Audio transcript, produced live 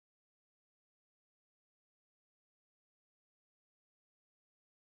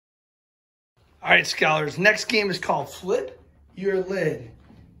All right, scholars. Next game is called Flip Your Lid.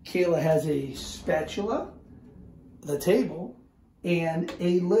 Kayla has a spatula, the table, and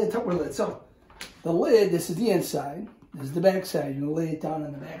a lid, Tupperware lid. So the lid, this is the inside. This is the back side. You're going to lay it down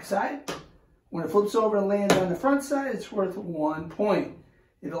on the back side. When it flips over and lands on the front side, it's worth 1 point.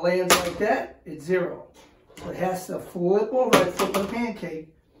 If it lands like that, it's 0. So it has to flip over like flipping a pancake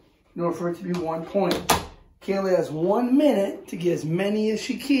in order for it to be 1 point. Kayla has 1 minute to get as many as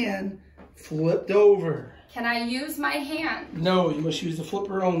she can flipped over. Can I use my hand? No, you must use the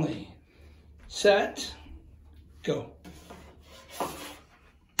flipper only. Set, go.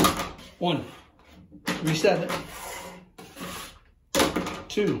 1, reset it.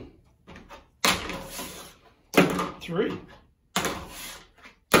 2, 3,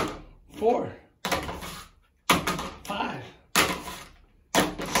 4, 5,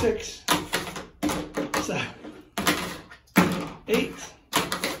 6, 7, 8,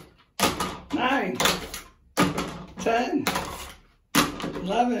 9, 10,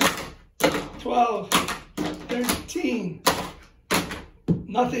 11, 12, 13,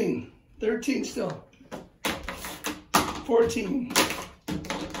 nothing, 13 still, 14,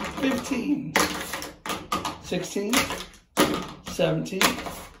 15, 16, 17,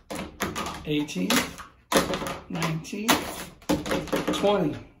 18, 19,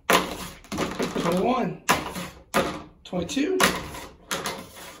 20, 21, 22,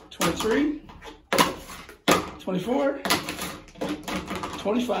 23, 24,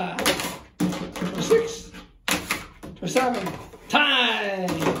 25, 26, 27, time!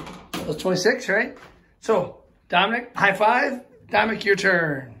 That was 26, right? So, Dominic, high five. Dominic, your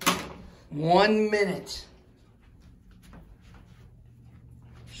turn. 1 minute.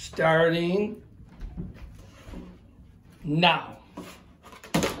 Starting now.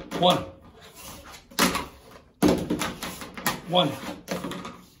 1. 1.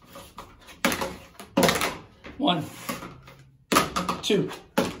 1, 2,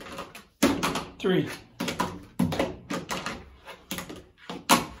 3.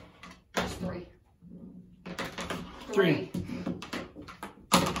 That's 3. 3.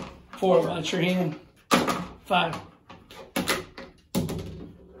 4, watch your hand. 5.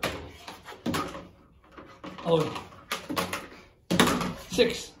 Oh.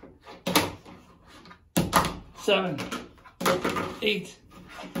 6. 7. 8.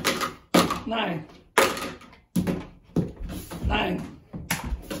 9. 9.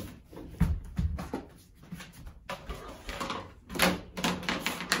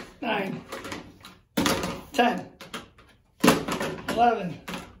 9. 10. 11.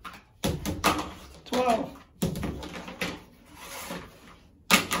 12.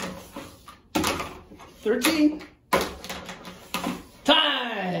 13.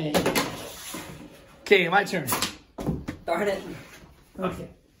 Time! Okay, my turn. Darn it. Okay.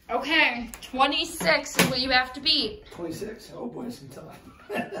 Okay, 26 is what you have to beat. 26? Oh boy, it's tough.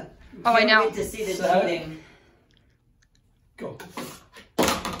 Oh, I know. Can't wait to see the 7. cheating. Go.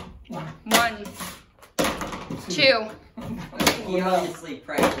 1, 2, He obviously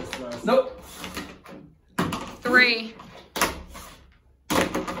practiced this. Nope. 3,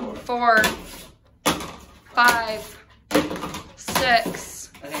 4, 5,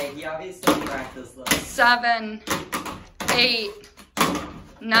 6, Okay, he obviously practiced this. 7, 8,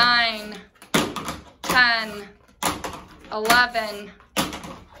 9, 10, 11,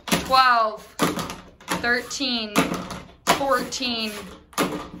 12, 13, 14,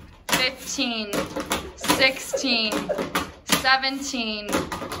 15, 16, 17,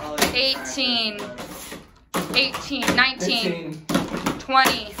 18, 18, 19,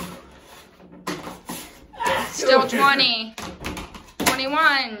 20, still 20,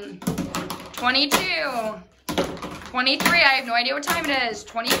 21, 22, 23, I have no idea what time it is,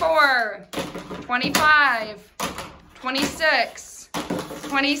 24, 25, 26,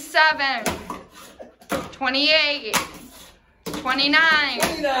 27, 28, 29.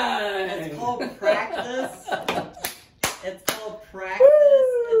 It's called practice. It's called practice.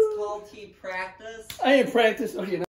 It's called practice. I ain't practiced. Okay.